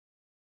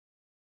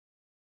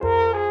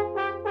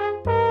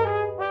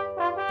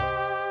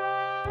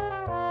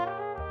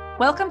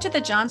Welcome to the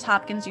Johns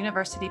Hopkins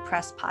University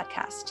Press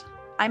podcast.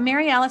 I'm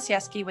Mary Alice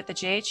Yeske with the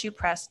JHU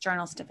Press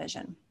Journals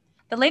Division.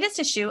 The latest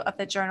issue of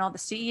the journal The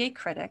CEA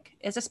Critic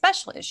is a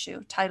special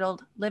issue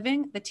titled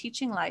Living the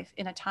Teaching Life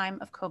in a Time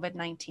of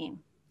COVID-19.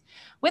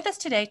 With us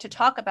today to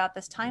talk about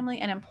this timely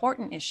and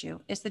important issue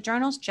is the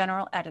journal's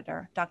general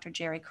editor, Dr.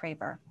 Jerry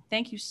Craver.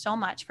 Thank you so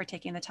much for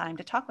taking the time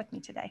to talk with me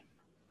today.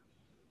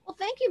 Well,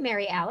 thank you,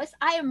 Mary Alice.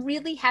 I am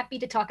really happy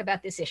to talk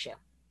about this issue.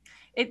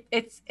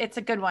 It's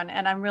a good one,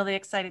 and I'm really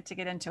excited to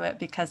get into it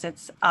because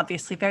it's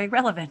obviously very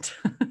relevant.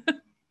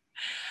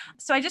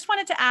 So I just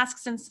wanted to ask,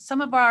 since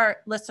some of our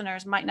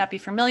listeners might not be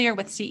familiar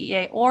with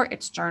CEA or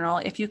its journal,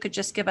 if you could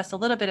just give us a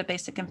little bit of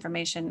basic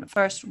information.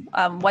 First,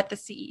 what the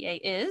CEA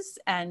is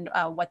and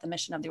what the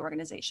mission of the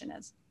organization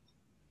is.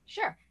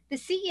 Sure. The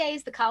CEA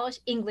is the College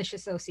English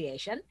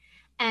Association,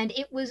 and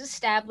it was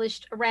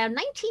established around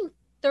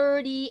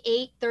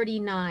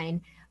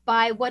 1938-39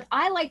 by what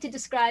I like to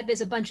describe as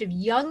a bunch of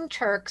young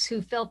Turks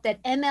who felt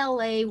that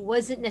MLA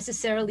wasn't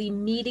necessarily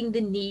meeting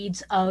the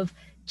needs of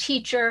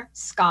teacher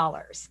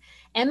scholars.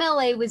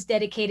 MLA was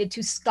dedicated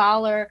to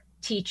scholar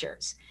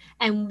teachers.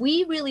 And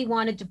we really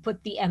wanted to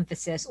put the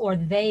emphasis, or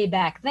they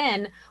back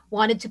then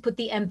wanted to put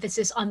the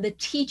emphasis on the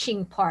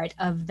teaching part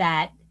of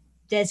that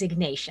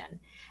designation.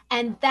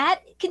 And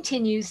that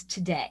continues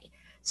today.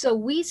 So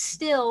we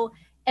still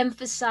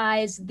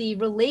emphasize the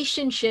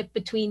relationship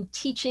between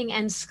teaching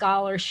and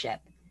scholarship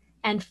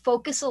and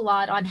focus a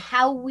lot on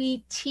how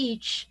we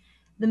teach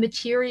the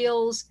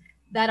materials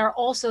that are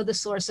also the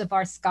source of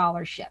our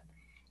scholarship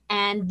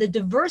and the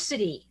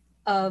diversity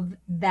of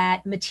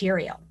that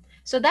material.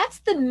 So that's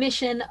the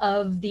mission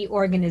of the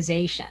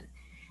organization.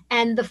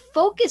 And the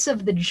focus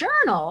of the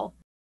journal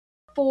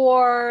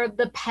for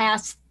the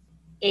past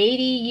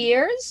 80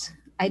 years,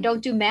 I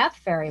don't do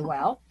math very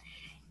well,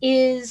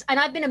 is,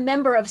 and I've been a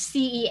member of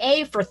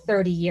CEA for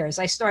 30 years.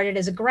 I started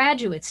as a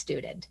graduate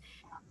student.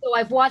 So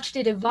I've watched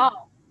it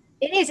evolve.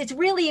 It's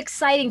really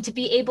exciting to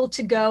be able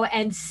to go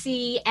and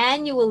see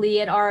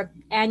annually at our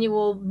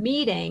annual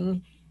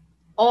meeting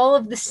all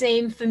of the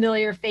same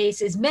familiar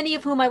faces, many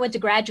of whom I went to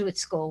graduate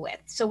school with.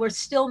 So we're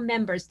still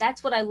members.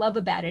 That's what I love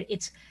about it.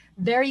 It's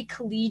very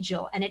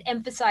collegial, and it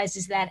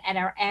emphasizes that at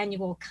our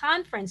annual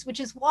conference,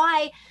 which is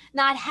why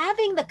not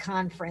having the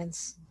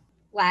conference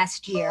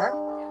last year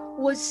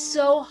was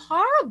so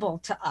horrible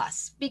to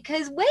us,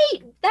 because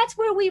wait, that's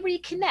where we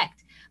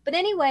reconnect. But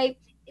anyway,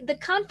 the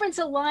conference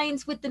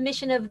aligns with the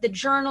mission of the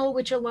journal,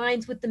 which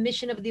aligns with the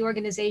mission of the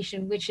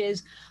organization, which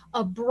is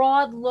a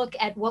broad look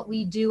at what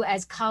we do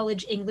as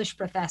college English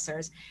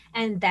professors.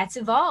 And that's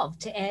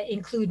evolved to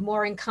include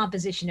more in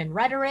composition and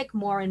rhetoric,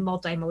 more in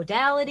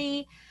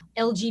multimodality,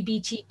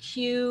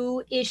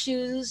 LGBTQ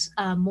issues,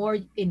 more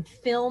in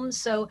film.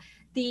 So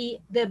the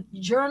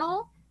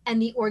journal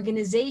and the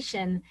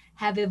organization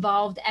have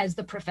evolved as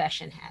the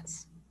profession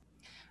has.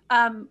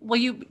 Well,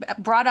 you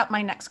brought up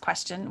my next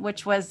question,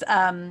 which was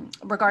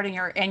regarding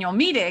your annual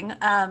meeting.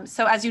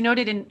 So as you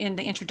noted in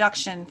the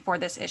introduction for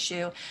this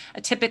issue,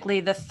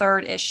 typically the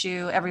third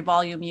issue every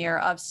volume year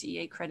of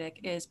CEA Critic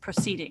is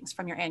proceedings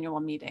from your annual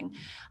meeting.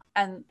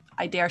 And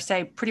I dare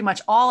say pretty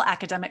much all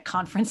academic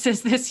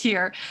conferences this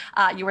year,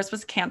 yours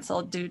was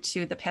canceled due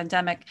to the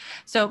pandemic.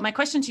 So my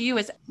question to you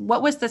is,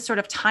 what was the sort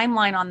of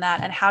timeline on that,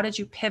 and how did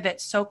you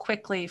pivot so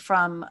quickly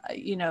from,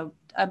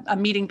 a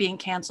meeting being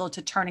canceled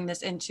to turning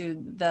this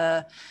into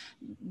the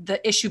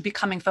issue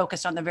becoming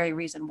focused on the very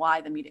reason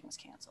why the meeting was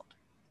canceled?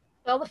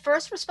 Well, the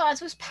first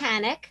response was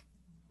panic,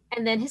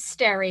 and then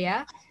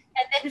hysteria,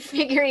 and then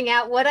figuring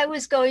out what I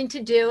was going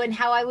to do and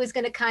how I was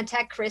going to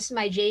contact Chris,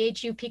 my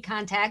JHUP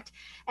contact,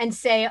 and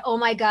say, oh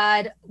my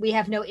God, we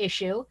have no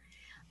issue.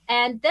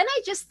 And then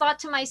I just thought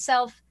to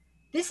myself,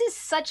 this is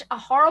such a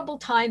horrible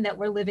time that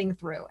we're living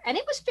through. And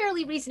it was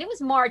fairly recent. It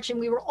was March, and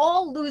we were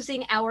all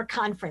losing our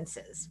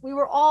conferences. We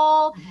were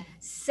all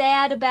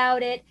sad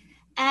about it.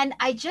 And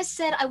I just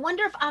said, I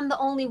wonder if I'm the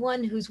only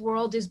one whose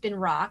world has been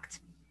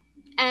rocked.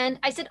 And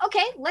I said,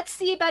 okay, let's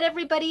see about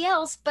everybody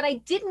else. But I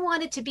didn't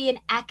want it to be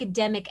an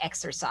academic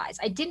exercise.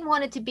 I didn't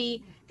want it to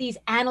be these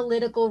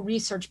analytical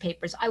research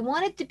papers. I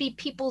wanted to be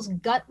people's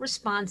gut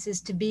responses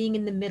to being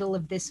in the middle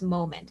of this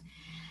moment.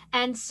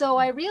 And so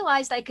I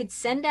realized I could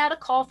send out a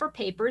call for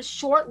papers,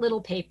 short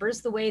little papers,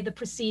 the way the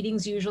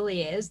proceedings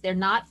usually is. They're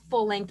not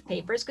full-length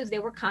papers because they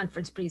were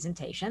conference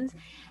presentations.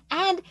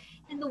 And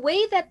in the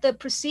way that the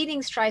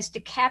proceedings tries to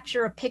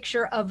capture a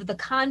picture of the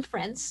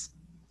conference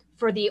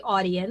for the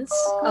audience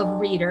of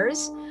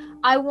readers,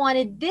 I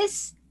wanted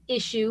this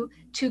issue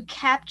to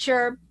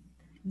capture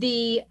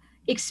the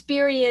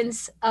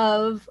experience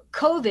of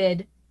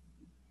COVID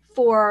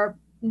for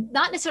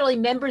not necessarily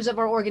members of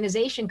our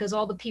organization, because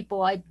all the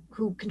people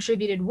who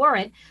contributed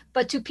weren't,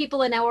 but to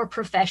people in our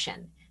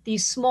profession,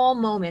 these small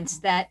moments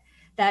that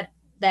they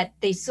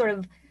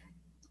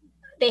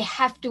they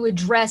have to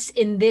address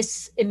in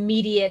this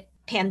immediate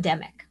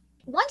pandemic.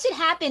 Once it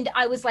happened,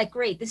 I was like,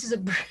 great, this is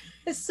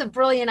this is a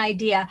brilliant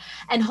idea.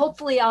 And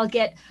hopefully I'll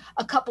get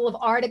a couple of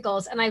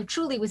articles. And I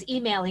truly was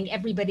emailing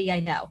everybody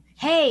I know.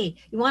 Hey,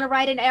 you want to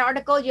write an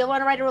article? You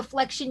want to write a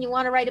reflection? You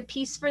want to write a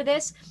piece for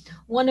this?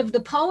 One of the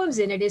poems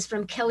in it is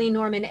from Kelly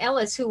Norman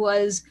Ellis, who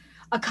was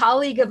a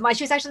colleague of mine.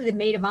 She was actually the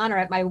maid of honor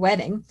at my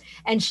wedding,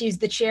 and she's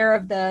the chair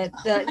of the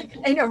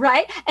you know,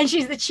 right? And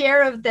she's the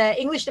chair of the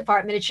English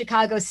department at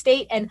Chicago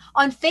State. And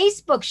on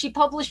Facebook, she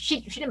published, she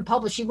didn't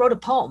publish, she wrote a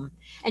poem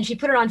and she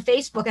put it on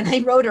Facebook. And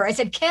I wrote her, I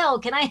said, Kel,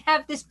 can I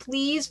have this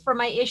please for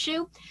my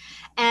issue?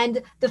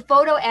 And the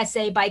photo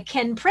essay by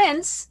Ken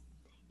Prince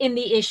in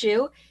the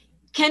issue.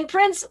 Ken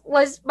Prince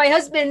was my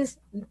husband's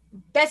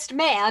best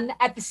man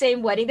at the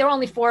same wedding. There were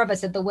only 4 of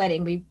us at the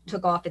wedding. We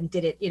took off and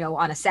did it, you know,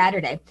 on a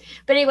Saturday.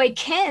 But anyway,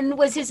 Ken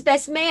was his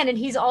best man, and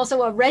he's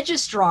also a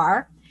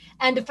registrar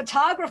and a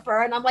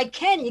photographer. And I'm like,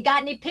 Ken, you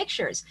got any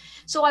pictures?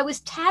 So I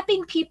was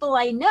tapping people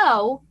I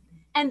know.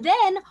 And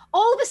then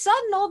all of a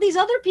sudden, all these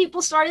other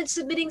people started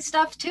submitting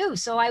stuff too.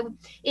 So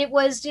it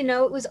was, you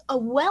know, it was a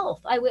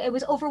wealth. I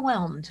was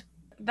overwhelmed.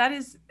 That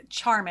is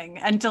charming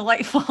and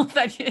delightful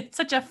that it's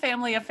such a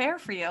family affair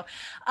for you.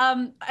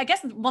 I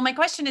guess, well, my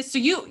question is, so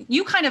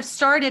you kind of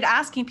started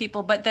asking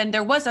people, but then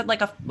there was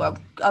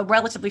a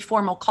relatively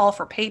formal call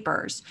for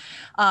papers.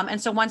 And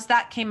so once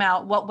that came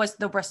out, what was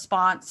the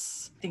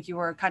response? I think you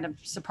were kind of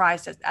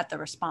surprised at the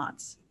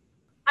response.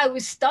 I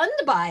was stunned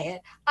by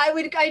it.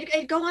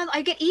 I'd go on,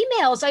 I'd get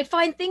emails. I'd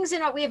find things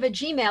we have a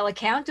Gmail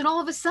account, and all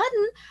of a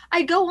sudden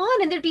I'd go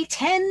on and there'd be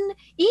 10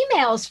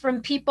 emails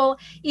from people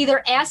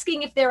either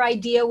asking if their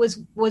idea was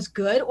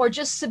good or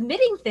just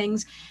submitting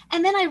things.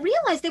 And then I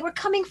realized they were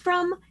coming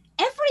from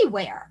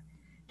everywhere.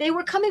 They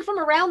were coming from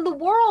around the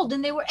world,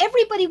 and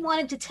everybody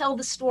wanted to tell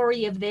the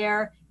story of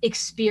their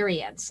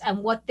experience and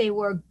what they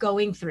were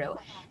going through.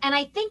 And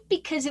I think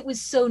because it was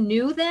so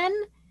new then,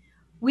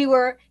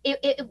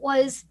 it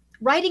was,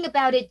 writing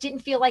about it didn't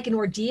feel like an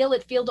ordeal.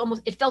 It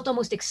felt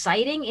almost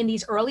exciting in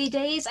these early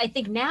days. I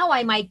think now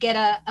I might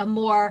get a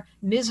more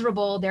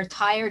miserable, they're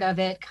tired of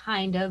it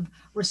kind of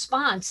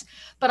response.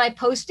 But I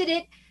posted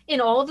it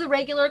in all of the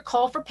regular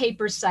call for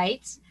papers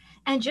sites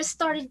and just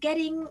started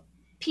getting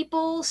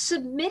people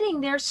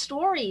submitting their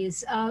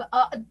stories of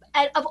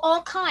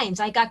all kinds.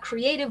 I got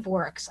creative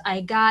works.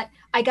 I got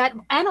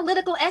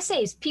analytical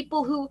essays,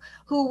 people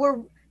who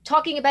were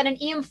talking about an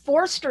E.M.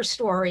 Forster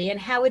story and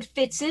how it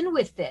fits in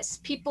with this.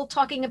 People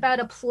talking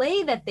about a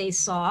play that they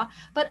saw,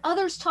 but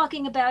others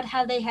talking about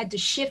how they had to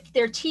shift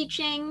their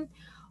teaching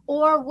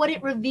or what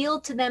it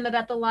revealed to them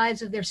about the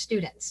lives of their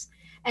students.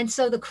 And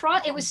so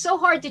it was so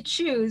hard to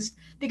choose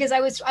because I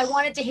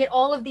wanted to hit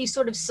all of these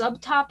sort of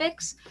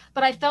subtopics,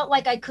 but I felt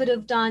like I could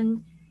have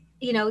done,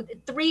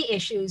 3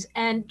 issues.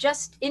 And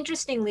just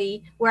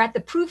interestingly, we're at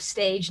the proof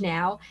stage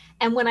now.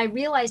 And when I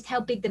realized how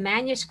big the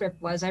manuscript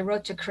was, I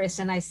wrote to Chris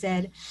and I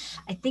said,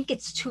 I think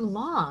it's too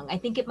long. I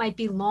think it might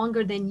be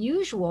longer than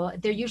usual.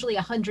 They're usually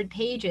 100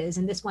 pages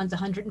and this one's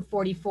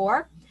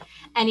 144.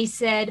 And he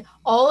said,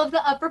 all of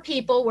the upper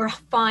people were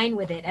fine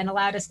with it and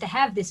allowed us to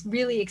have this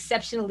really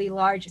exceptionally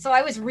large. So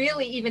I was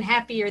really even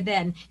happier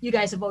then. You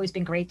guys have always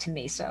been great to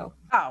me. So.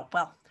 Oh,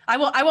 well,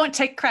 I won't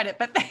take credit,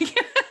 but thank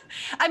you.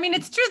 I mean,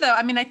 it's true though.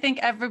 I mean, I think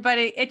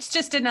it's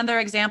just another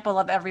example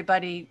of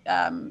everybody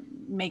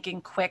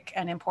making quick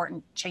and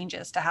important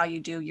changes to how you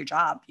do your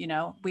job.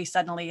 We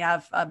suddenly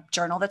have a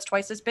journal that's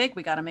twice as big.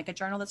 We got to make a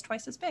journal that's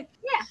twice as big.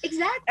 Yeah,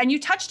 exactly. And you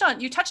touched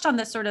on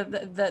this sort of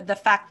the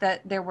fact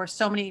that there were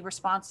so many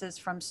responses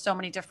from so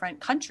many different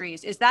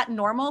countries. Is that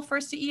normal for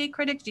CEA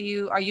Critic?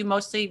 Are you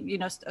mostly,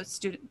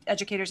 student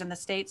educators in the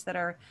States that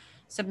are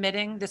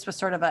submitting? This was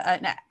sort of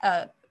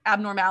a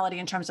abnormality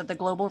in terms of the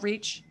global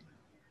reach?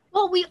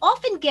 Well, we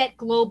often get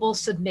global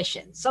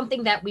submissions,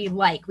 something that we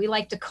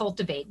like to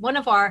cultivate. One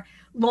of our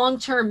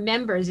long-term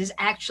members is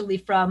actually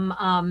from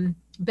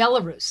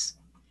Belarus.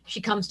 She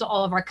comes to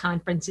all of our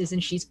conferences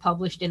and she's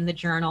published in the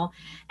journal.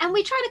 And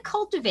we try to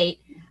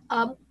cultivate,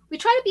 we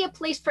try to be a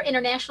place for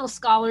international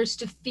scholars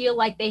to feel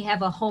like they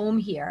have a home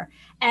here.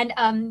 And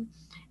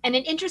an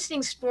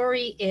interesting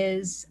story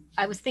is,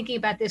 I was thinking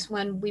about this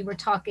when we were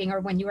talking, or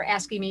when you were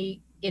asking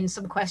me in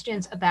some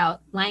questions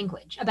about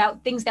language,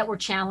 about things that were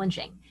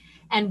challenging,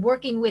 and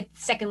working with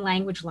second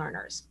language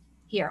learners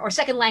here, or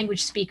second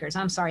language speakers.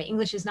 I'm sorry,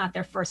 English is not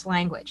their first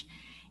language.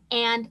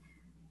 And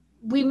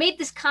we made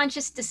this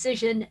conscious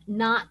decision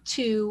not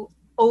to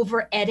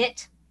over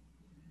edit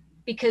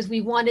because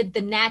we wanted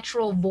the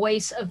natural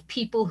voice of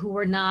people who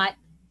were not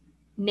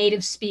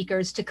native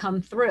speakers to come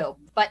through.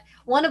 But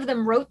one of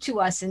them wrote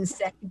to us and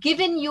said,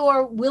 given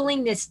your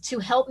willingness to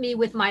help me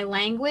with my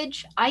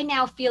language, I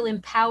now feel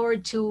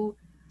empowered to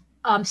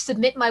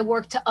submit my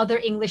work to other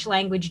English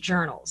language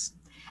journals.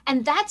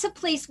 And that's a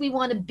place we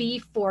want to be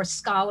for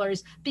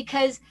scholars,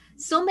 because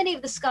so many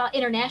of the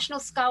international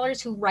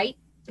scholars who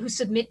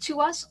submit to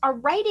us are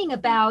writing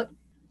about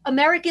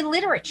American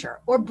literature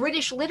or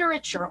British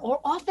literature, or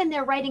often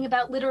they're writing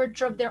about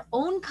literature of their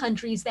own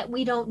countries that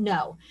we don't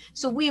know.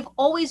 So we have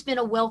always been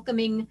a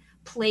welcoming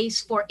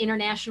place for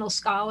international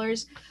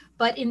scholars.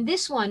 But in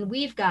this one,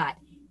 we've got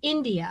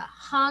India,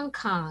 Hong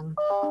Kong,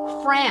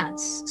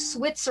 France,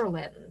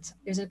 Switzerland.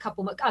 There's a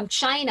couple more,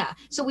 China.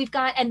 So we've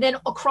got, and then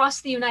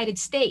across the United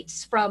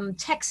States, from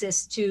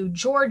Texas to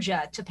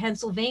Georgia to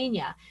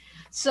Pennsylvania.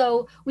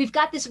 So we've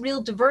got this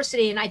real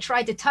diversity, and I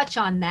tried to touch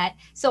on that.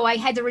 So I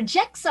had to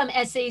reject some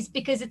essays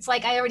because it's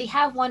like I already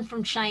have one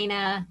from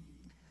China,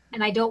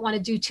 and I don't want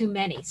to do too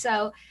many.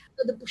 So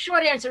the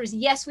short answer is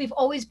yes, we've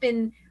always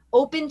been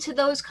open to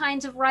those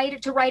kinds of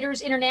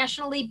writers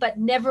internationally, but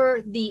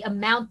never the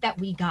amount that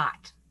we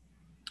got.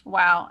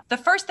 Wow. The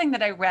first thing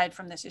that I read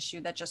from this issue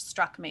that just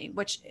struck me,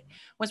 which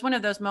was one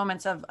of those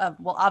moments of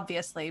well,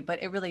 obviously,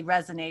 but it really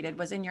resonated,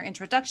 was in your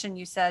introduction.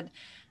 You said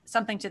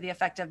something to the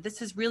effect of,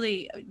 this is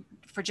really,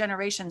 for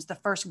generations, the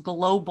first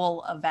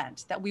global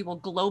event that we will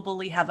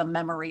globally have a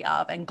memory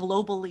of and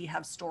globally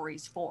have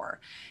stories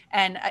for.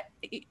 And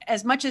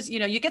as much as,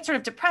 you get sort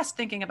of depressed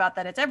thinking about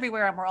that, it's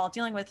everywhere and we're all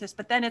dealing with this,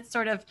 but then it's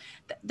sort of,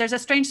 there's a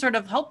strange sort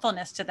of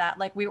hopefulness to that.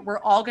 Like we're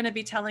all going to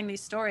be telling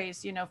these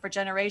stories, for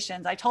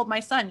generations. I told my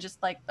son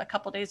just like a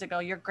couple of days ago,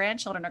 your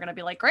grandchildren are going to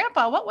be like,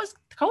 Grandpa, what was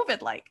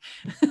COVID like?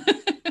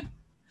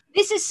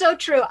 This is so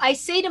true. I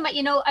say to my,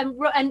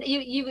 and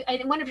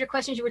in one of your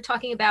questions, you were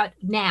talking about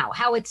now,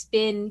 how it's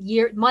been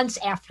months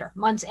after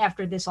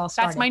this all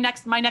started.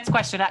 That's my next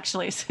question,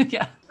 actually.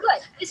 Yeah.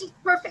 Good. This is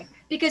perfect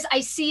because I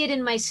see it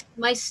in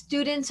my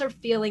students are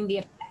feeling the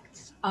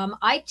effects.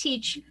 I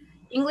teach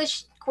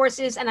English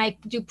courses and I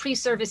do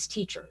pre-service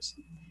teachers.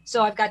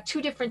 So I've got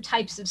two different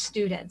types of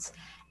students,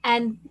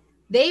 and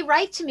they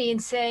write to me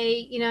and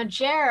say,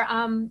 Jer,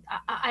 I'm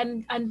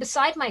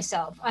beside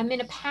myself. I'm in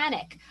a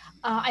panic.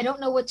 I don't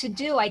know what to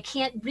do. I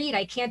can't read.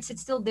 I can't sit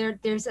still.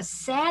 There's a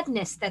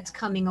sadness that's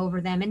coming over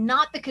them, and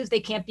not because they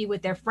can't be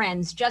with their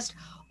friends, just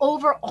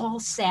overall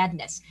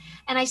sadness.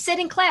 And I said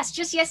in class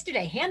just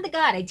yesterday, hand to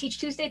God, I teach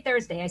Tuesday,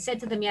 Thursday. I said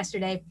to them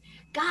yesterday,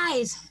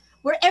 guys,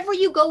 wherever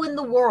you go in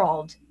the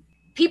world,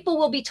 people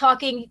will be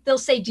talking. They'll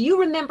say, do you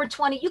remember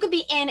you could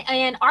be in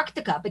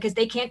Antarctica because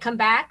they can't come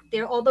back.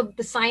 All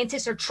the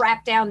scientists are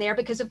trapped down there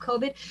because of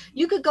COVID.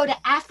 You could go to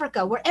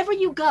Africa. Wherever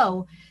you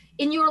go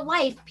in your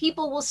life,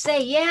 people will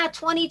say, yeah,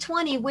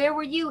 2020, where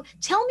were you?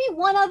 Tell me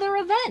one other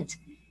event,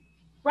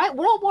 right?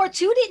 World War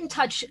II didn't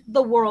touch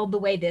the world the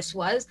way this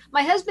was.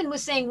 My husband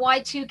was saying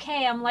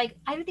Y2K. I'm like,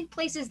 I think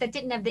places that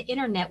didn't have the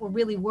internet were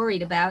really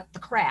worried about the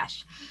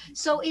crash.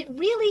 So it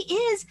really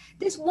is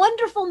this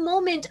wonderful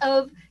moment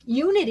of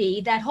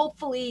unity that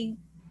hopefully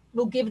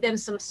will give them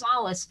some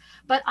solace.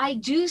 But I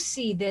do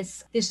see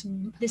this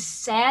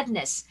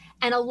sadness.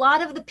 And a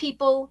lot of the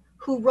people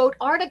who wrote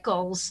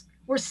articles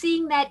were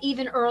seeing that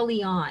even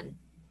early on,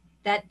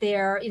 that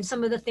they're in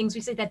some of the things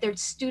we say, that their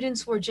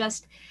students were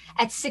just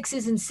at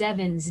 6s and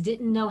 7s,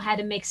 didn't know how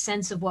to make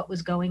sense of what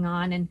was going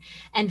on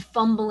and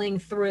fumbling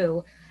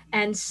through.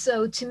 And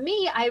so to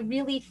me, I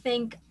really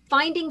think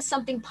finding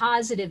something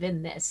positive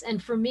in this.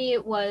 And for me,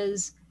 it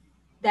was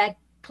that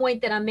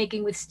point that I'm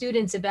making with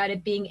students about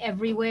it being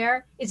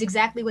everywhere is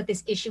exactly what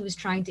this issue is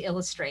trying to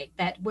illustrate,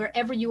 that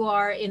wherever you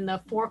are in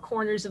the four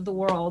corners of the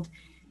world,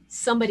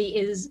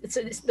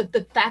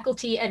 the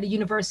faculty at a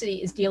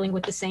university is dealing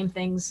with the same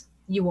things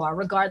you are,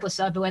 regardless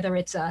of whether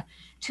it's a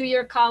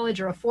 2-year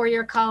college or a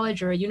 4-year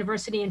college or a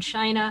university in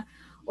China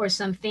or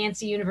some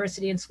fancy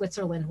university in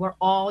Switzerland. We're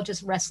all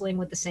just wrestling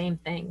with the same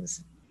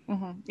things.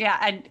 Mm-hmm.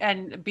 Yeah.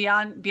 And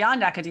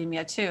beyond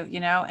academia too,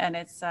 and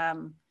it's,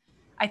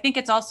 I think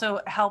it's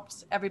also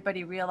helped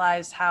everybody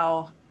realize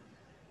how,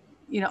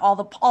 all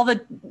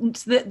the,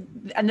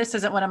 and this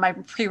isn't one of my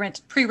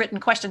pre-written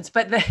questions,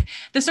 but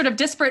the sort of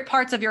disparate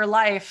parts of your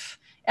life,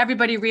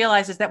 everybody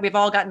realizes that we've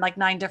all gotten like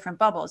 9 different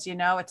bubbles.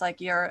 It's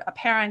like you're a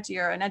parent,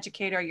 you're an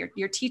educator,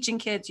 you're teaching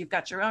kids, you've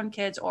got your own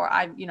kids, or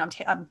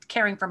I'm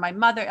caring for my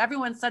mother.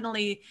 Everyone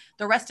suddenly,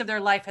 the rest of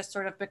their life has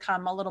sort of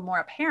become a little more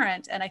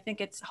apparent. And I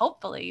think it's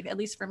hopefully, at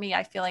least for me,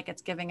 I feel like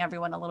it's giving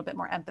everyone a little bit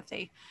more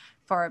empathy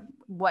for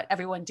what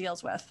everyone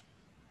deals with.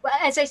 Well,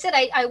 as I said,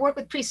 I work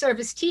with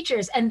pre-service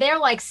teachers, and they're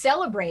like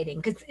celebrating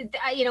because,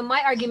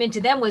 my argument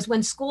to them was,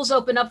 when schools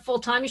open up full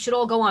time, you should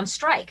all go on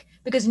strike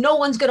because no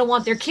one's going to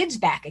want their kids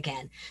back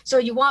again. So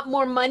you want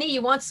more money,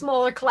 you want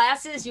smaller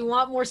classes, you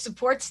want more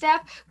support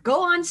staff,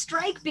 go on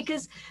strike,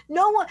 because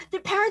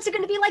the parents are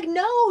going to be like,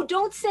 no,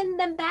 don't send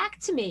them back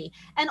to me.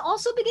 And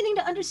also beginning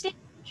to understand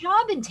what the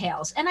job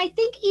entails. And I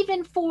think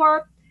even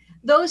for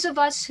those of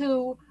us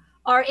who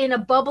are in a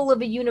bubble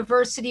of a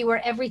university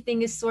where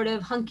everything is sort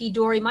of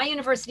hunky-dory. My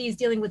university is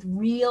dealing with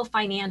real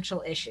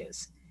financial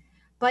issues.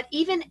 But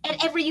even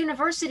at every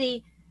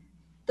university,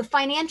 the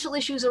financial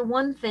issues are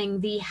one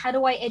thing. The how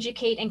do I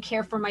educate and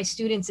care for my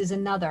students is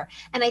another.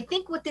 And I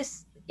think what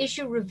this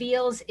issue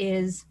reveals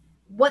is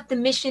what the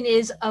mission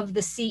is of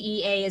the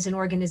CEA as an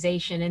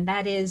organization. And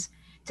that is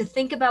to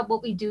think about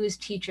what we do as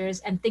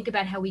teachers and think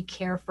about how we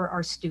care for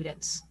our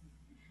students.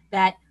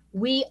 That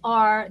we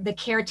are the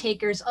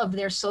caretakers of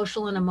their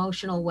social and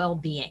emotional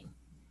well-being.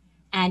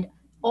 And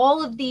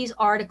all of these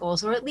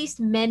articles, or at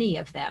least many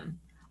of them,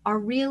 are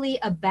really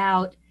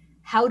about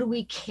how do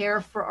we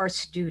care for our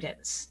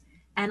students.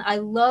 And I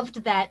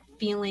loved that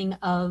feeling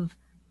of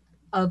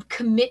of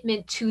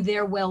commitment to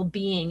their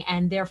well-being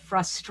and their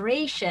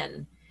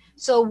frustration.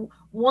 So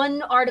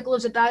one article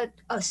is about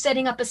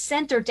setting up a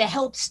center to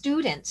help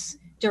students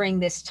during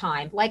this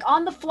time, like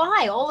on the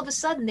fly. All of a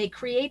sudden they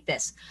create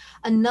this.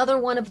 Another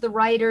one of the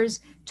writers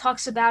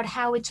talks about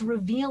how it's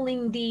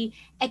revealing the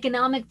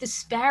economic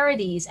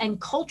disparities and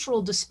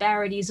cultural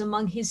disparities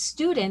among his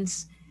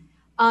students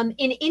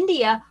in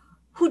India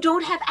who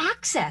don't have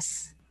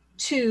access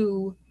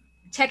to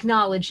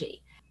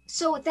technology.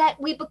 So that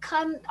we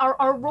become,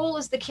 our role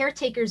as the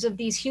caretakers of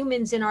these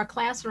humans in our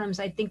classrooms,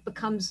 I think,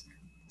 becomes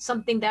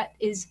something that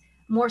is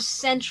more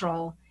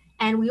central.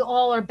 And we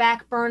all are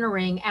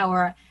backburnering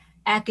our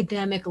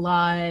academic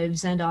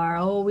lives and our,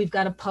 oh, we've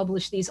got to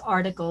publish these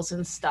articles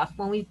and stuff.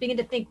 When we begin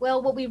to think,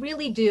 well, what we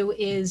really do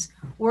is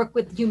work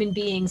with human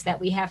beings that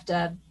we have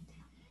to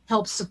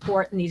help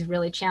support in these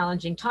really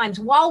challenging times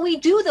while we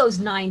do those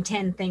 9,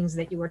 10 things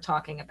that you were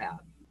talking about.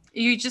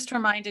 You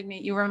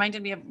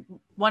reminded me of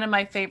one of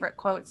my favorite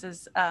quotes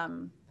is,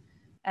 and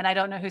I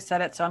don't know who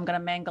said it, so I'm going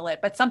to mangle it,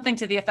 but something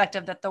to the effect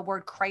of that the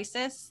word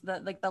crisis,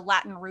 the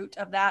Latin root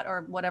of that,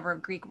 or whatever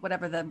Greek,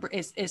 whatever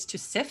is to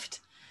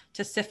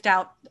sift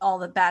out all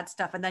the bad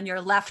stuff. And then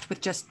you're left with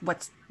just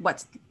what's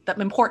the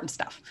important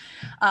stuff.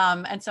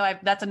 And so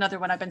that's another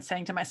one I've been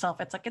saying to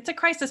myself. It's like, it's a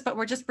crisis, but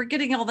we're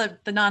getting all the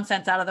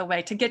nonsense out of the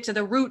way to get to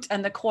the root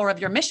and the core of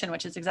your mission,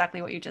 which is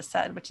exactly what you just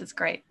said, which is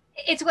great.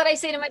 It's what I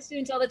say to my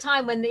students all the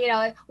time when,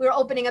 we're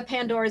opening a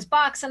Pandora's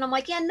box, and I'm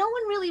like, yeah, no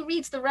one really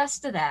reads the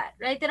rest of that,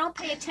 right? They don't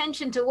pay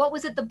attention to what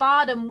was at the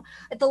bottom,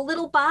 at the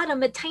little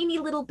bottom. A tiny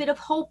little bit of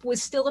hope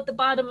was still at the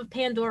bottom of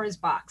Pandora's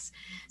box.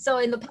 So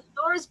in the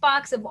Pandora's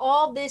box of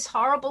all this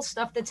horrible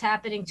stuff that's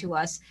happening to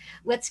us,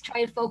 let's try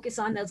and focus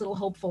on those little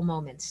hopeful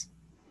moments.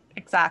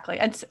 Exactly.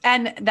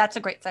 And that's a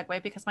great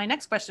segue, because my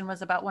next question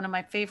was about one of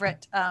my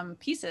favorite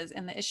pieces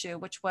in the issue,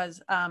 which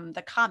was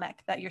the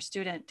comic that your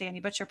student, Danny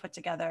Butcher, put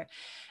together.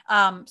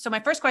 So my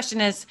first question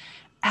is,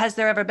 has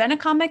there ever been a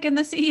comic in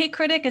the CEA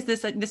Critic? Is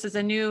this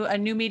a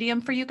new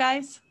medium for you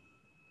guys?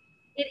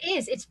 It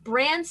is. It's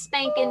brand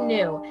spanking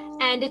new.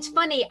 And it's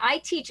funny,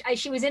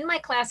 she was in my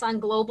class on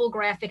global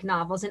graphic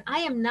novels, and I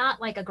am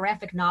not like a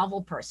graphic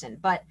novel person,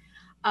 but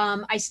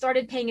I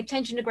started paying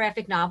attention to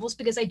graphic novels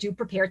because I do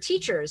prepare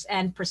teachers,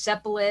 and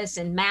Persepolis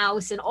and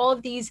Mouse and all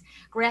of these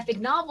graphic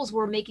novels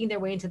were making their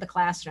way into the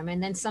classroom.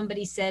 And then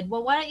somebody said,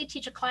 well, why don't you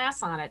teach a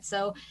class on it?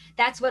 So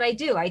that's what I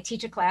do. I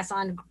teach a class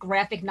on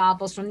graphic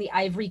novels from the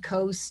Ivory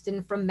Coast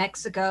and from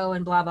Mexico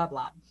and blah, blah,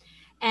 blah.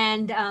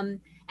 And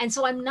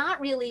so I'm not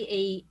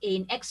really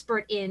an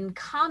expert in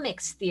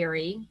comics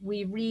theory.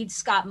 We read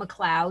Scott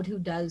McCloud, who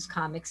does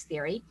comics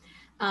theory.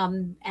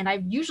 And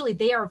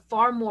they are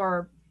far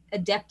more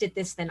adept at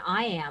this than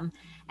I am.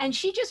 And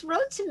she just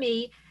wrote to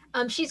me.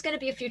 She's going to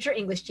be a future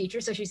English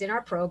teacher, so she's in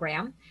our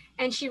program.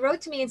 And she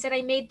wrote to me and said,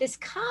 I made this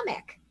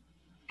comic.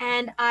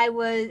 And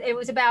it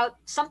was about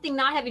something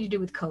not having to do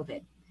with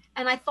COVID.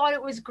 And I thought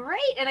it was great.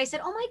 And I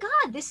said, oh my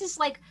God, this is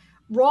like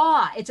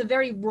raw. It's a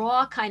very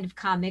raw kind of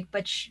comic,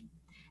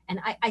 and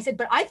I said,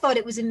 but I thought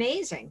it was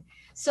amazing.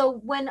 So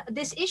when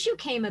this issue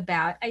came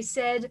about, I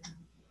said,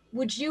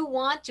 would you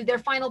want to, their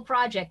final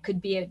project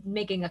could be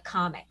making a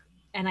comic.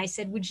 And I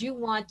said, would you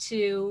want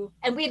to,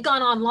 and we had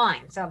gone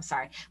online. So I'm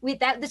sorry.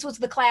 This was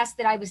the class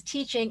that I was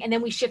teaching, and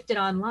then we shifted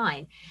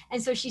online.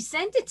 And so she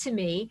sent it to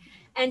me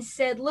and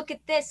said, look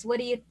at this. What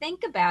do you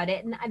think about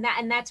it?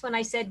 And that's when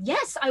I said,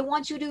 yes, I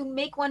want you to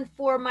make one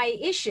for my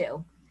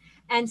issue.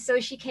 And so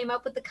she came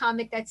up with the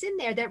comic that's in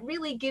there that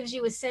really gives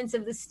you a sense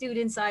of the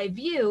student's eye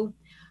view,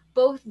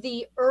 both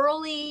the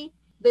early,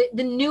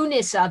 the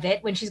newness of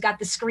it when she's got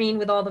the screen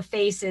with all the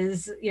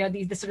faces,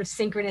 the sort of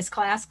synchronous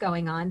class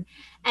going on.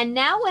 And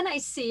now when I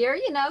see her,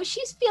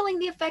 she's feeling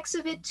the effects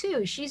of it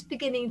too. She's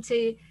beginning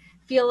to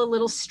feel a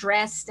little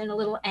stressed and a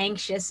little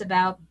anxious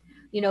about,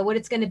 what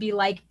it's going to be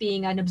like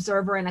being an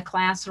observer in a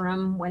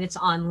classroom when it's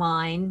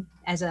online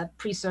as a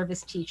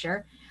pre-service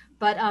teacher.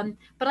 But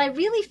I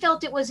really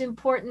felt it was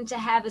important to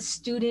have a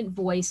student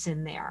voice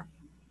in there,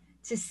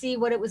 to see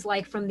what it was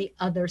like from the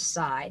other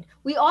side.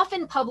 We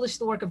often publish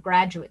the work of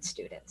graduate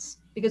students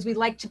because we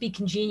like to be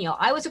congenial.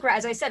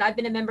 As I said, I've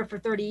been a member for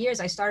 30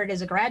 years. I started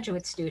as a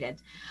graduate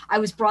student. I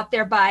was brought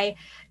there by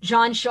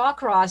John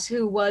Shawcross,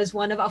 who was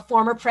a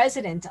former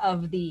president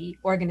of the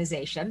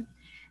organization.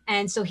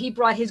 And so he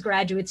brought his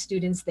graduate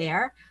students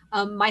there.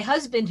 My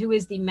husband, who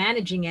is the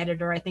managing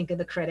editor, I think, of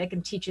the Critic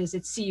and teaches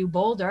at CU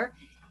Boulder,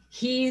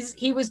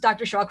 he was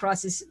Dr.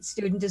 Shawcross's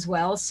student as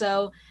well.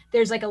 So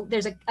there's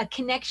a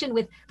connection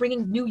with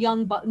bringing new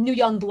young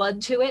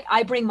blood to it.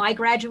 I bring my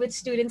graduate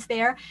students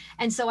there.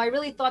 And so I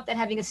really thought that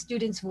having a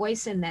student's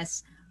voice in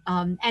this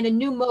and a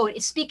new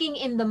mode, speaking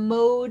in the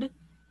mode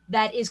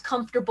that is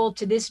comfortable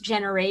to this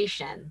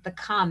generation, the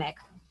comic,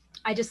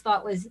 I just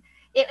thought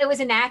it was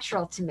a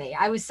natural to me.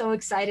 I was so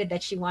excited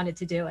that she wanted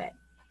to do it.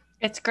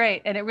 It's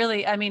great. And it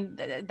really,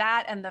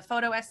 that and the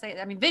photo essay,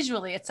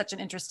 visually, it's such an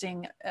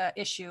interesting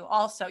issue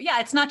also. Yeah,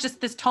 it's not just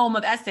this tome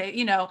of essay,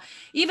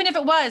 even if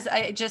it was,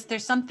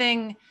 there's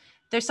something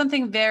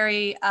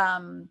very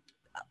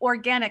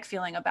organic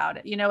feeling about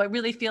it. It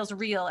really feels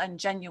real and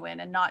genuine,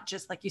 and not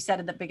just, like you said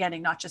in the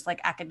beginning, not just like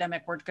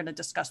academic, we're going to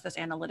discuss this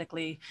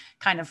analytically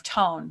kind of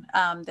tone.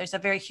 There's a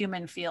very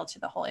human feel to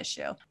the whole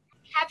issue.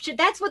 Capture,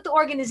 that's what the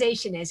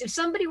organization is. If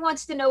somebody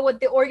wants to know what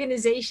the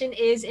organization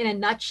is in a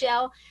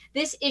nutshell,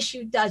 this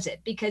issue does it,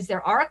 because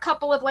there are a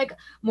couple of like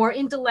more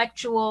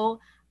intellectual,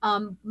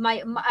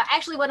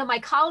 actually one of my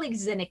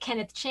colleagues is in it,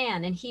 Kenneth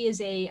Chan, and he is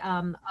a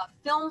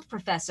film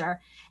professor,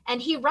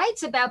 and he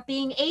writes about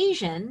being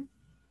Asian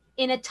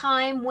in a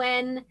time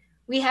when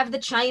we have the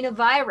China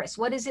virus.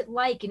 What is it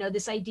like?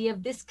 This idea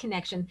of this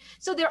connection.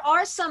 So there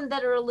are some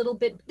that are a little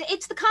bit,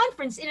 it's the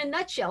conference in a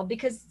nutshell,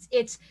 because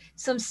it's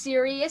some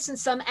serious and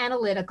some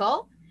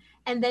analytical,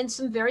 and then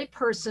some very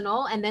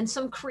personal, and then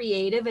some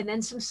creative, and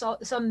then some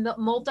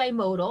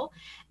multimodal.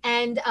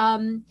 And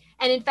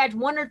in fact,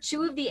 one or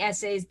two of the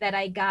essays that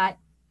I got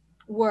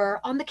were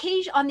on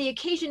the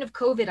occasion of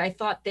COVID. I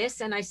thought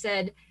this, and I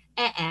said,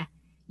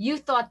 you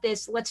thought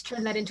this, let's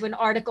turn that into an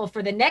article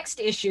for the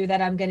next issue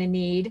that I'm going to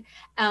need,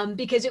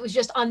 because it was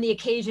just on the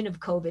occasion of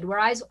COVID,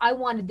 whereas I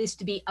wanted this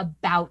to be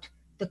about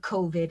the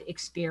COVID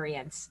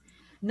experience,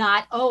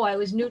 not, I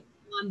was new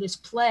on this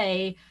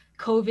play,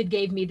 COVID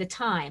gave me the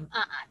time.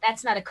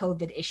 That's not a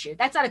COVID issue.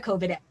 That's not a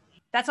COVID.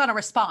 That's not a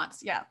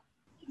response. Yeah.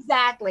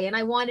 Exactly. And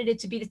I wanted it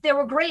to be, there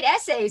were great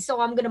essays,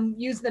 so I'm going to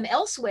use them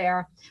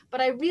elsewhere, but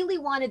I really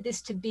wanted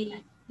this to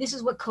be, this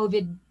is what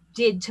COVID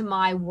did to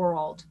my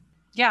world.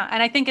 Yeah.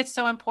 And I think it's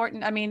so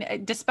important. I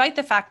mean, despite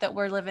the fact that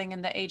we're living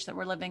in the age that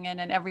we're living in,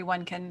 and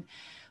everyone can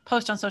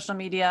post on social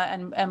media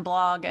and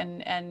blog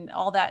and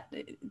all that,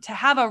 to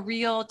have a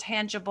real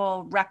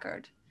tangible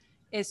record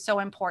is so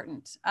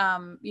important.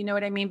 You know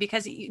what I mean?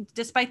 Because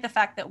despite the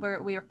fact that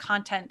we are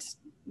content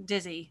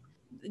dizzy,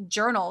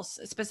 journals,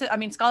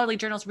 scholarly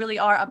journals really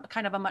are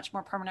kind of a much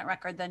more permanent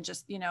record than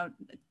just,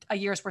 a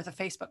year's worth of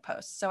Facebook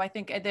posts. So I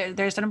think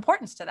there's an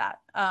importance to that,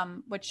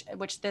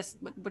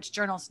 which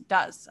journals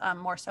does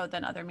more so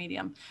than other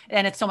medium.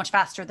 And it's so much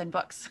faster than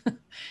books.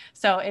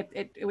 So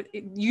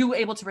you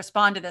able to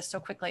respond to this so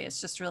quickly,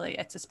 it's just really,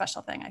 it's a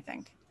special thing, I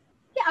think.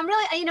 Yeah, I'm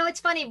really, it's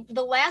funny.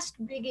 The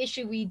last big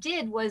issue we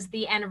did was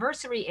the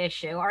anniversary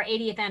issue, our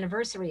 80th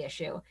anniversary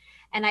issue.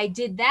 And I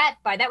did that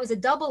was a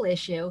double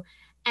issue.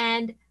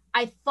 And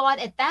I thought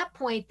at that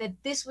point that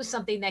this was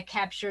something that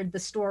captured the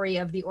story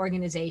of the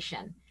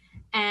organization,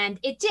 and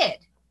it did,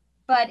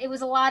 but it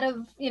was a lot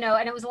of,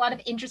 and it was a lot of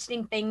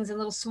interesting things and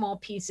little small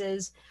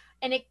pieces.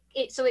 And it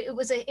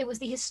was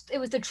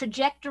the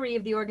trajectory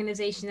of the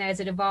organization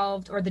as it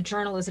evolved, or the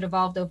journal as it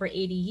evolved over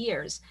 80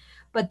 years.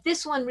 But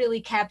this one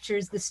really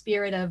captures the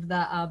spirit of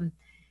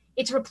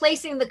it's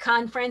replacing the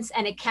conference,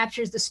 and it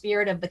captures the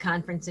spirit of the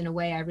conference in a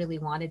way I really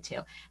wanted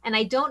to. And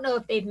I don't know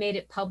if they've made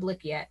it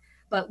public yet,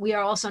 but we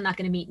are also not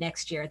going to meet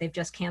next year. They've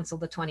just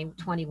canceled the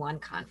 2021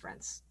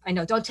 conference. I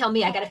know, don't tell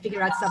me, I got to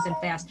figure out something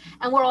fast.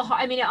 And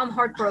I'm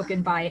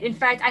heartbroken by it. In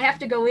fact, I have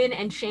to go in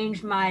and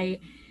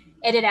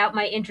edit out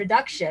my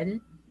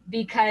introduction,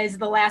 because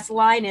the last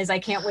line is, I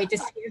can't wait to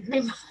see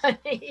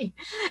everybody.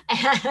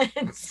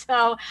 And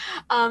so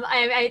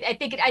I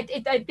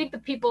think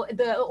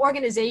the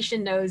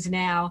organization knows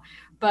now,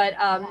 but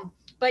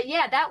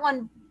yeah, that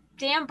one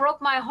damn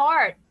broke my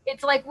heart.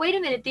 It's like, wait a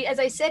minute, as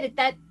I said,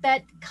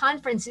 that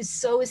conference is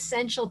so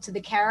essential to the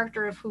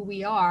character of who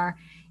we are.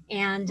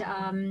 And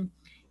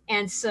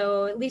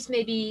so at least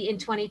maybe in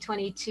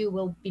 2022,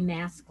 we'll be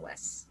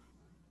maskless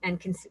and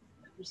consider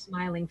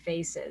smiling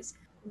faces.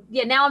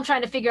 Yeah, now I'm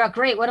trying to figure out,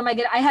 great, what am I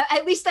going to,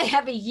 at least I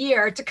have a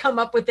year to come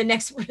up with the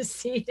next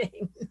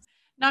proceedings.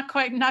 Not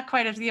quite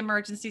as the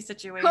emergency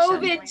situation.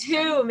 COVID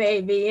too,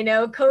 maybe,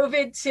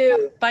 COVID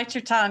too. Bite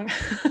your tongue.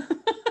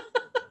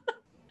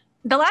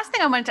 The last thing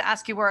I wanted to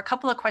ask you were a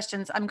couple of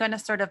questions. I'm going to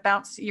sort of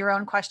bounce your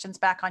own questions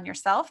back on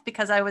yourself,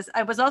 because I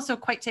was also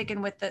quite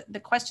taken with the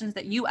questions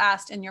that you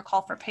asked in your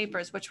call for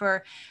papers, which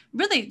were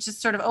really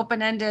just sort of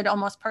open-ended,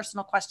 almost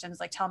personal questions,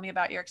 like, tell me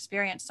about your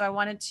experience. So I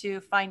wanted to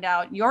find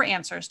out your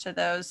answers to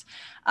those.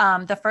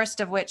 The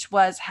first of which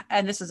was,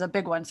 and this is a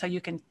big one, so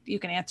you can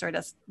answer it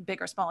as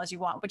big or small as you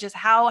want, which is,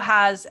 how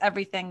has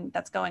everything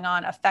that's going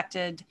on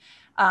affected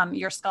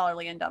your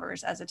scholarly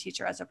endeavors as a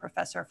teacher, as a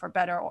professor, for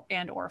better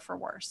or for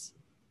worse?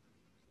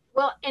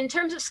 Well, in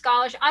terms of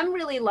scholarship, I'm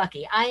really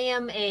lucky.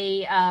 I'm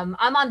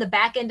on the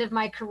back end of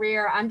my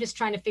career. I'm just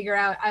trying to figure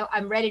out,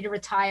 I'm ready to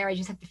retire. I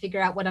just have to figure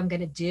out what I'm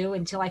going to do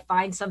until I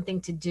find something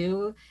to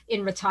do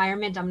in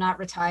retirement. I'm not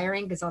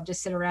retiring, because I'll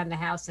just sit around the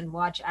house and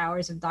watch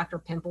hours of Dr.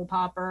 Pimple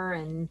Popper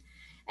and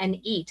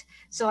eat.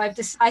 So I've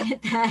decided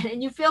that,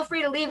 and you feel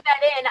free to leave that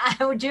in.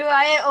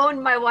 I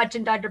own my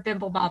watching Dr.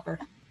 Pimple Popper.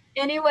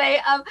 Anyway,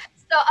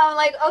 so I'm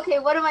like, okay,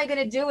 what am I going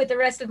to do with the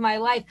rest of my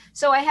life?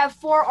 So I have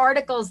 4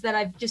 articles that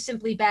I've just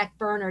simply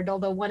backburnered,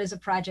 although one is a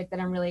project that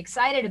I'm really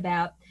excited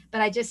about.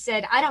 But I just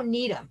said, I don't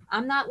need them.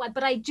 I'm not like,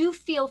 but I do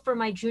feel for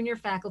my junior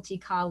faculty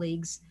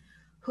colleagues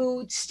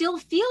who still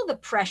feel the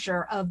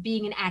pressure of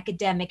being an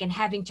academic and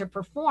having to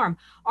perform.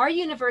 Our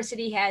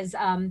university has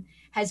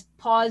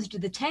paused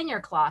the tenure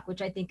clock,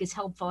 which I think is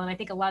helpful, and I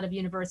think a lot of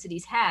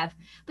universities have.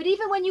 But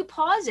even when you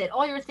pause it,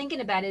 all you're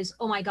thinking about is,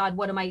 oh my God,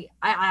 what am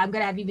I'm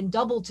going to have even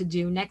double to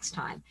do next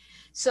time.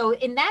 So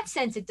in that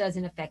sense, it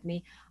doesn't affect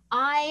me.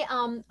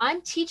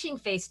 I'm teaching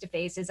face to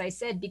face, as I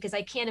said, because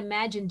I can't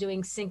imagine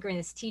doing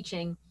synchronous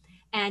teaching,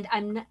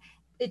 and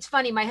it's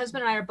funny. My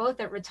husband and I are both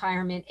at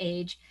retirement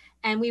age,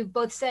 and we've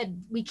both said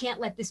we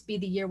can't let this be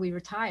the year we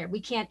retire. We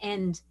can't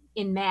end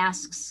in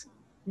masks,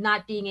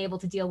 not being able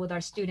to deal with our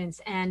students.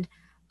 And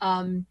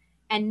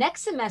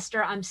next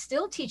semester, I'm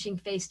still teaching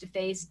face to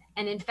face.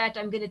 And in fact,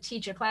 I'm going to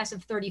teach a class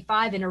of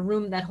 35 in a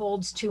room that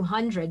holds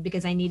 200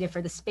 because I need it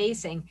for the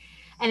spacing.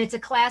 And it's a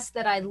class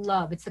that I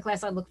love. It's the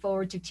class I look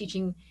forward to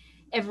teaching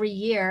every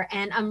year.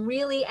 And I'm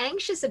really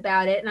anxious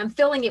about it. And I'm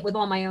filling it with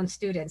all my own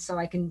students, so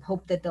I can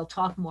hope that they'll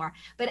talk more.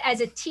 But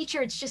as a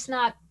teacher, it's just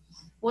not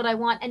what I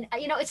want. And,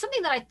 it's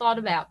something that I thought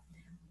about.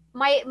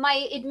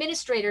 My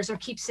administrators are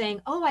keep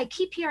saying, oh, I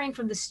keep hearing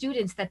from the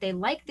students that they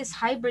like this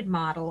hybrid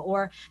model,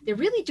 or they're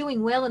really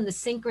doing well in the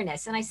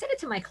synchronous. And I said it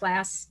to my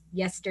class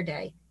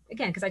yesterday,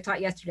 again, because I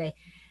taught yesterday.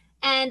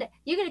 And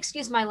you can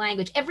excuse my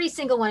language. Every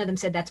single one of them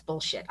said that's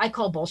bullshit. I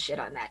call bullshit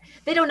on that.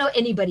 They don't know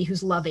anybody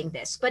who's loving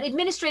this, but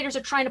administrators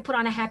are trying to put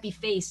on a happy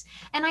face.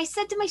 And I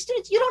said to my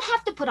students, you don't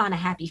have to put on a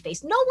happy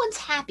face. No one's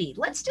happy.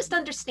 Let's just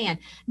understand.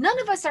 None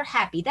of us are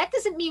happy. That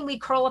doesn't mean we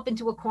curl up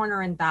into a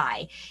corner and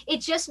die.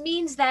 It just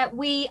means that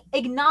we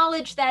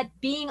acknowledge that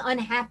being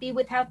unhappy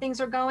with how things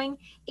are going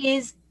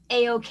is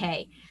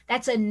a-okay.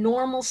 That's a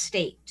normal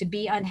state to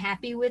be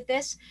unhappy with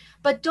this,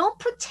 but don't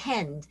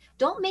pretend,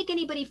 don't make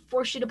anybody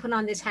force you to put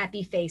on this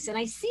happy face. And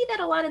I see that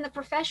a lot in the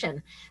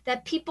profession,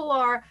 that people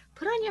are,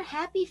 put on your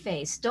happy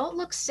face, don't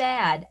look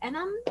sad. And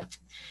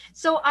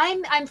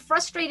I'm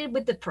frustrated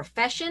with the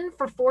profession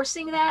for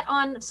forcing that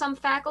on some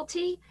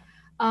faculty,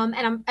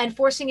 and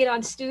forcing it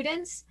on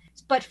students.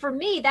 But for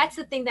me, that's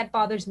the thing that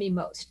bothers me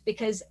most,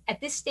 because at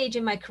this stage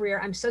in my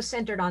career, I'm so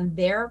centered on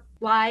their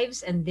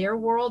lives and their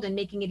world and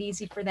making it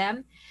easy for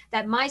them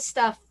that my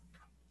stuff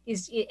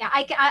is,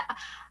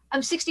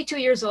 I'm 62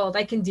 years old.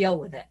 I can deal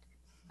with it.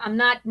 I'm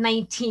not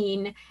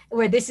 19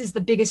 where this is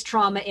the biggest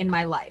trauma in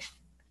my life,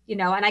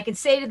 and I can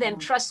say to them,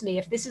 trust me,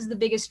 if this is the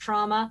biggest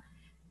trauma,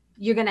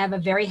 you're going to have a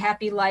very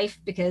happy life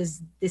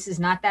because this is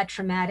not that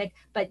traumatic.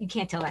 But you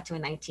can't tell that to a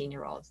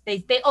 19-year-old.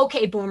 They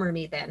okay boomer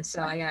me then.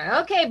 So I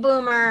go, okay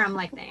boomer. I'm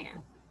like,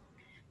 damn.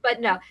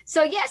 But no.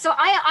 So yeah. So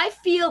I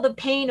feel the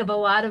pain of a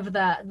lot of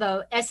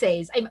the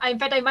essays. In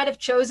fact, I might have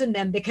chosen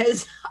them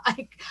because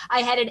I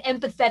had an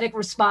empathetic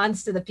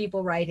response to the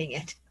people writing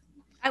it.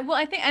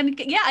 I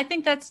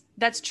think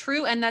that's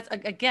true. And that's,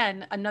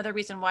 again, another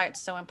reason why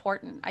it's so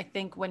important. I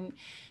think when,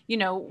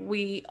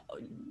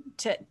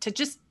 to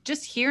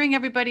just hearing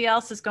everybody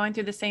else is going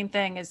through the same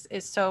thing is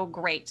so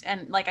great.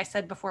 And like I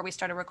said before we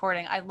started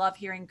recording, I love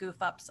hearing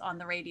goof ups on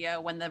the radio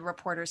when the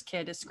reporter's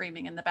kid is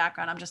screaming in the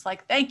background. I'm just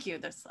like, thank you.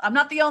 I'm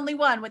not the only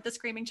one with the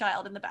screaming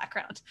child in the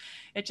background.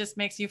 It just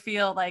makes you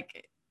feel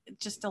like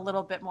just a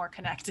little bit more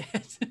connected.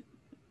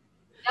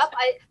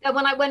 Yep.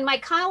 When my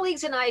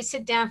colleagues and I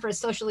sit down for a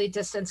socially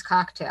distanced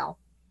cocktail,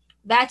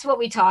 that's what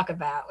we talk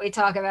about. We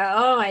talk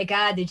about, oh my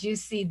God, did you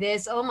see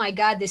this? Oh my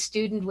God, this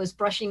student was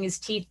brushing his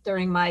teeth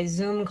during my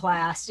Zoom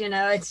class.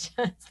 It's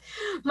just,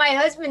 my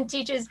husband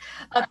teaches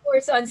a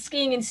course on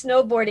skiing and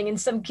snowboarding,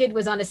 and some kid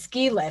was on a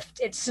ski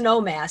lift at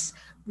Snowmass,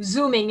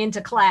 zooming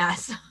into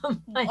class.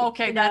 Like,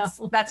 okay,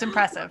 that's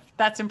impressive.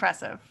 That's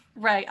impressive.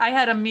 Right. I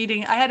had a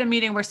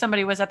meeting where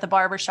somebody was at the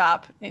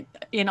barbershop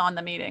in on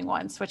the meeting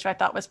once, which I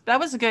thought was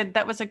a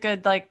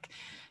good, like,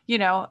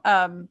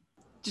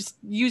 just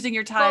using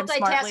your time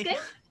smartly.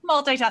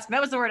 Multitasking.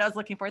 That was the word I was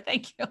looking for.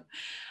 Thank you.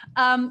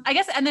 I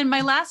guess, and then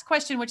my last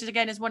question, which is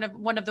again, is one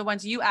of the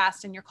ones you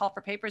asked in your call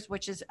for papers,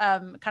 which is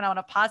kind of on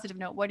a positive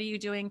note. What are you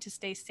doing to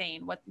stay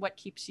sane? What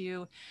keeps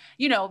you,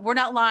 we're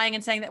not lying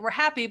and saying that we're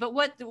happy, but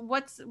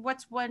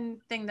what's one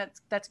thing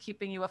that's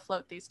keeping you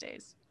afloat these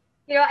days?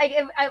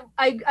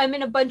 I'm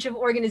in a bunch of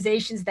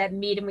organizations that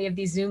meet, and we have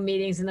these Zoom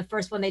meetings. And the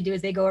first one they do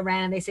is they go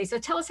around and they say, so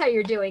tell us how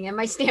you're doing. And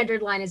my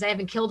standard line is, I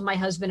haven't killed my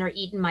husband or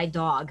eaten my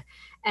dog.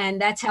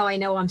 And that's how I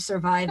know I'm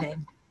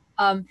surviving.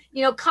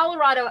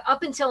 Colorado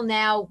up until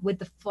now with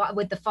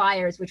the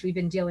fires, which we've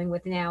been dealing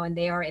with now, and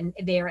they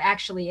are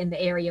actually in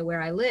the area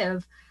where I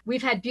live,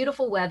 we've had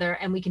beautiful weather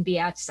and we can be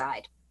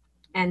outside.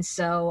 And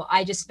so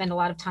I just spend a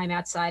lot of time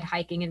outside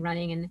hiking and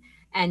running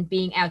and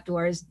being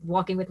outdoors,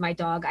 walking with my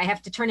dog. I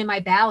have to turn in my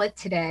ballot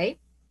today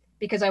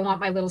because I want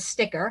my little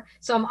sticker.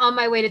 So I'm on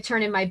my way to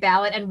turn in my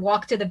ballot and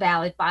walk to the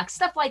ballot box,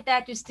 stuff like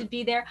that, just to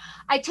be there.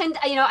 I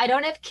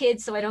don't have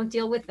kids, so I don't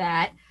deal with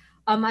that.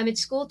 I'm at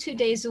school 2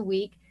 days a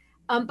week.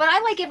 But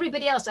I, like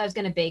everybody else, I was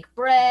going to bake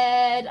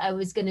bread. I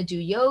was going to do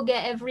yoga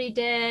every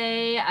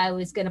day. I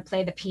was going to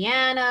play the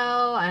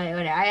piano.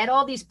 I had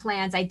all these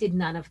plans. I did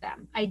none of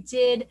them. I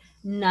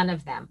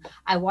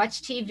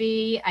watch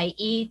TV. I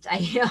eat.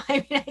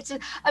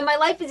 My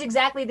life is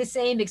exactly the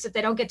same, except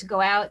I don't get to go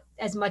out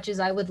as much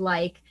as I would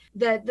like.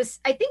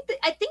 I think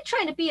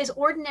trying to be as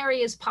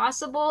ordinary as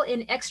possible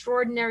in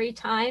extraordinary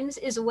times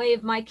is a way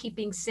of my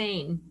keeping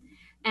sane.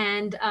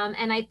 And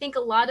I think a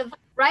lot of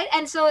right.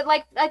 And so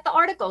like the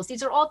articles,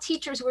 these are all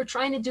teachers who are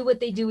trying to do what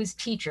they do as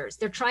teachers.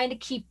 They're trying to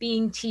keep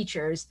being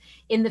teachers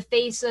in the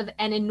face of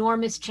an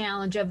enormous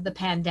challenge of the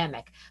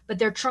pandemic, but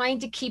they're trying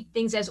to keep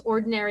things as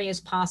ordinary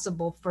as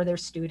possible for their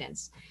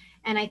students.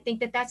 And I think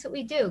that that's what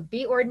we do,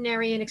 be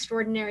ordinary in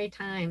extraordinary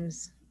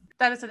times.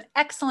 That is an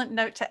excellent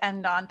note to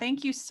end on.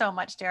 Thank you so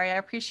much, Daria. I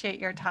appreciate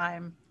your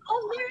time.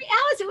 Oh, Mary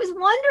Alice, it was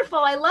wonderful.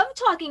 I love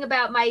talking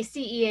about my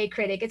CEA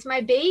critic. It's my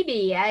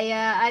baby.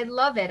 I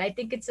love it. I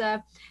think it's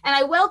and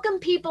I welcome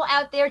people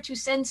out there to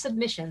send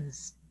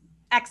submissions.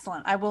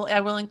 Excellent. I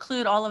will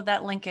include all of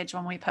that linkage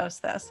when we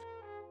post this.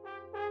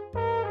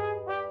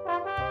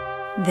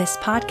 This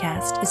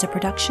podcast is a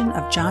production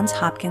of Johns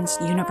Hopkins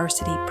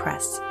University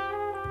Press.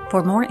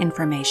 For more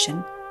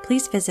information,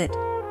 please visit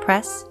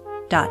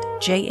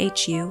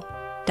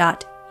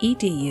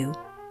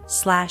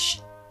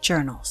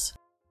press.jhu.edu/journals.